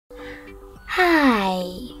Hi!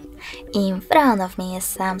 In front of me is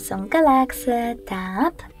Samsung Galaxy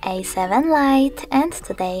Tab A7 Lite, and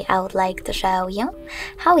today I would like to show you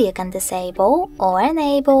how you can disable or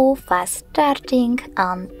enable fast charging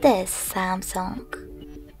on this Samsung.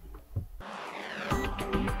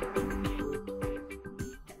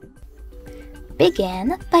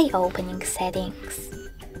 Begin by opening Settings.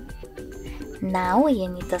 Now you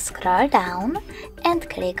need to scroll down and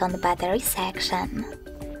click on the Battery section.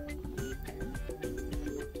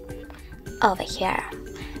 Over here,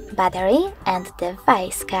 Battery and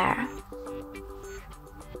Device Care.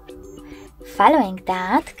 Following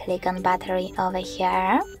that, click on Battery over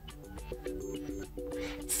here.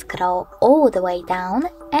 Scroll all the way down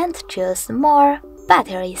and choose More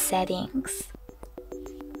Battery Settings.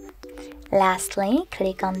 Lastly,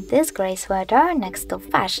 click on this gray sweater next to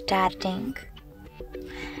Fast Charging.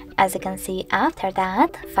 As you can see, after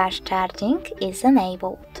that, fast charging is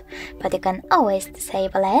enabled, but you can always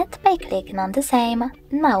disable it by clicking on the same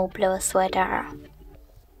No Blue sweater.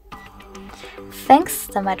 Thanks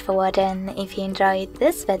so much for watching. If you enjoyed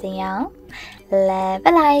this video, leave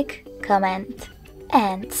a like, comment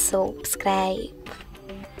and subscribe.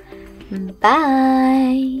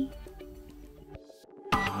 Bye!